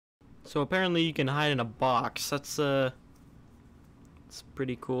So apparently you can hide in a box. That's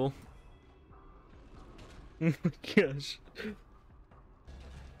pretty cool. Oh my gosh.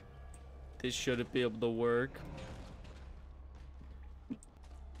 This shouldn't be able to work.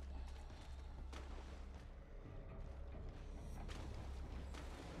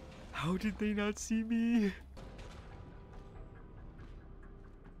 How did they not see me?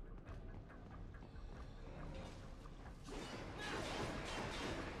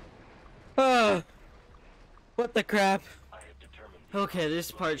 Ah, what the crap? Okay,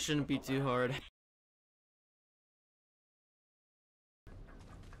 this part shouldn't be too hard.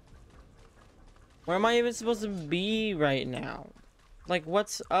 Where am I even supposed to be right now? Like,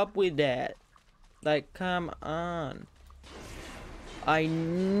 what's up with that? Like, come on. I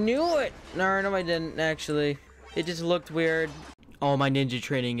knew it! No, I didn't, actually. It just looked weird. All my ninja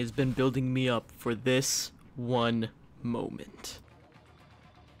training has been building me up for this one moment.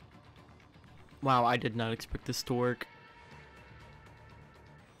 Wow, I did not expect this to work.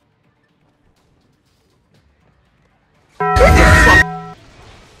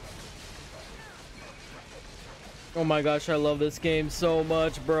 Oh my gosh, I love this game so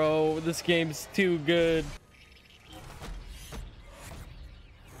much, bro. This game's too good.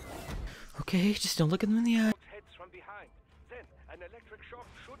 Okay, just don't look at them in the eye. Heads from behind. Then an electric shock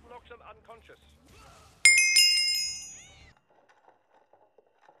should knock them unconscious.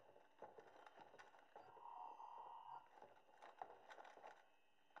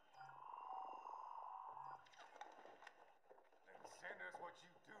 Then send us what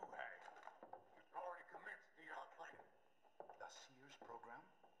you do have. You've already commenced the outbreak. The Sears program?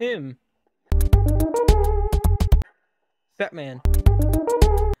 Him. Batman.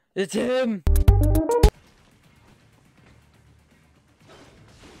 It's him!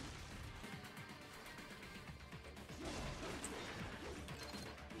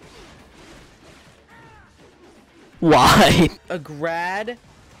 Why? A grad?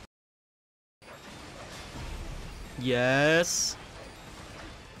 Yes.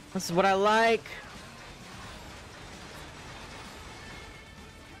 This is what I like.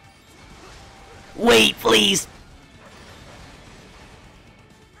 Wait, please!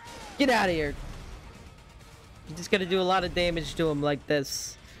 Get out of here. You just gotta do a lot of damage to him like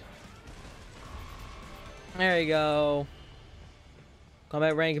this. There you go.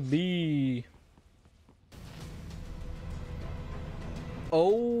 Combat rank B.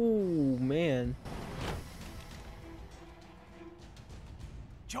 Oh, man.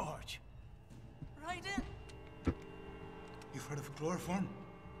 George. Right in. You've heard of chloroform?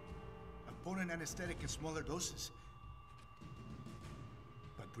 A potent anesthetic in smaller doses.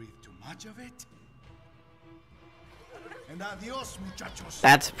 But breathe too much of it? And adios, muchachos.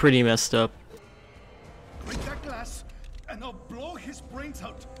 That's pretty messed up. Break that glass, and I'll blow his brains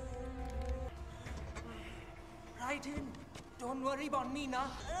out. Right in. Don't worry about me now.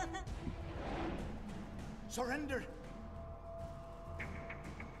 Surrender.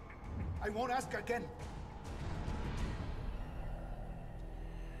 I won't ask again.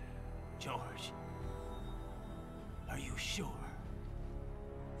 George, are you sure?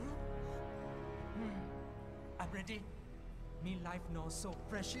 I'm ready. Me life now so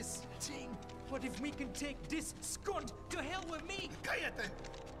precious. Ting, what if we can take this skunt to hell with me? Cállate.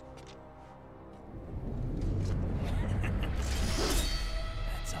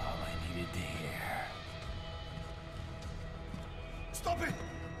 That's all I needed to hear. Stop it!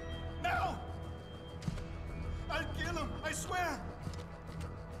 Now! I'll kill him, I swear!